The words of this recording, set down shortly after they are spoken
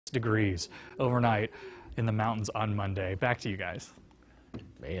degrees overnight in the mountains on Monday. Back to you guys.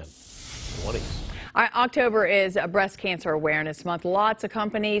 Man, 20. October is Breast Cancer Awareness Month. Lots of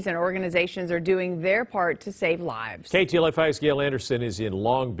companies and organizations are doing their part to save lives. KTLA 5's Gayle Anderson is in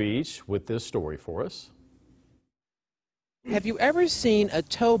Long Beach with this story for us. Have you ever seen a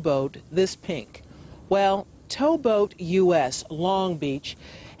towboat this pink? Well, TowBoatUS Long Beach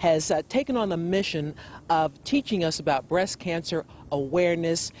has taken on the mission of teaching us about breast cancer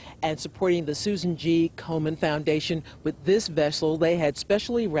awareness and supporting the Susan G. Komen Foundation with this vessel. They had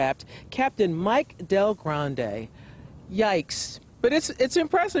specially wrapped Captain Mike Del Grande. Yikes. But it's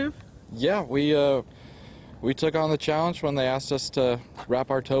impressive. Yeah, we took on the challenge when they asked us to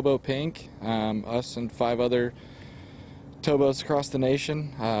wrap our towboat pink, us and 5 other towboats across the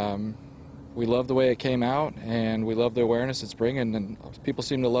nation. We love the way it came out, and we love the awareness it's bringing, and people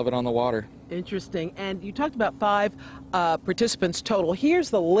seem to love it on the water. Interesting. And you talked about 5 participants total. Here's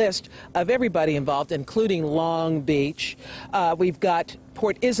the list of everybody involved, including Long Beach. We've got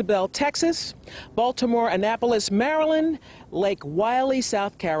Port Isabel, Texas, Baltimore, Annapolis, Maryland, Lake Wylie,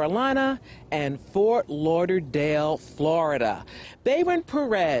 South Carolina, and Fort Lauderdale, Florida. Bayron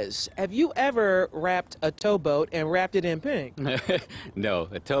Perez, have you ever wrapped a towboat and wrapped it in pink? No,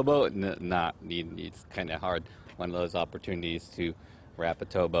 a towboat, not. It's kind of hard, one of those opportunities to wrap a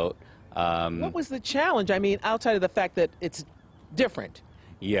towboat. What was the challenge? I mean, outside of the fact that it's different.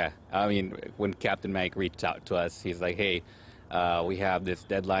 Yeah, I mean, when Captain Mike reached out to us, he's like, hey, we have this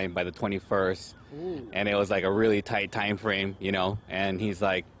deadline by the 21st. Ooh. And it was like a really tight time frame, you know, and he's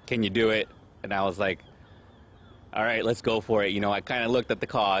like, can you do it? And I was like, all right, let's go for it. You know, I kind of looked at the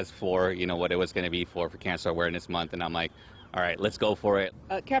cause for, you know, what it was going to be for Cancer Awareness Month, and I'm like, all right, let's go for it.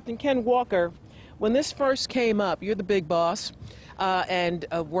 Captain Ken Walker, when this first came up, you're the big boss, and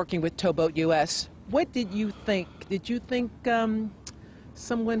working with TowBoatUS, what did you think? Did you think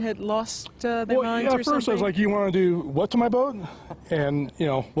someone had lost their minds or something? At first I was like, you want to do what to my boat? And, you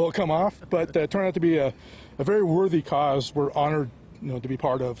know, will it come off? But it turned out to be a very worthy cause we're honored, you know, to be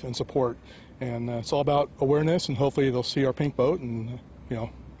part of and support. And it's all about awareness, and hopefully they'll see our pink boat and, you know.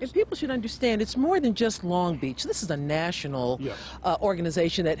 And people should understand it's more than just Long Beach. This is a national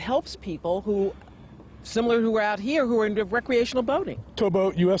organization that helps people who, similar who are out here, who are into recreational boating.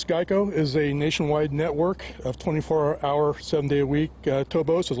 TowBoatUS Geico is a nationwide network of 24-hour, 7-day-a-week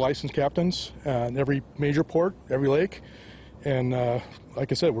towboats with licensed captains in every major port, every lake. And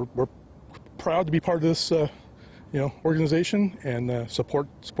like I said, we're proud to be part of this organization and support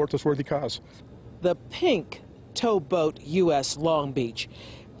this worthy cause. The pink TowBoatUS Long Beach,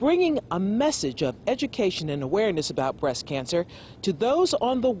 bringing a message of education and awareness about breast cancer to those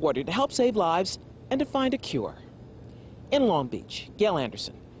on the water to help save lives and to find a cure. In Long Beach, Gayle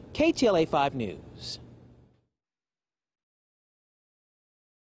Anderson, KTLA 5 News.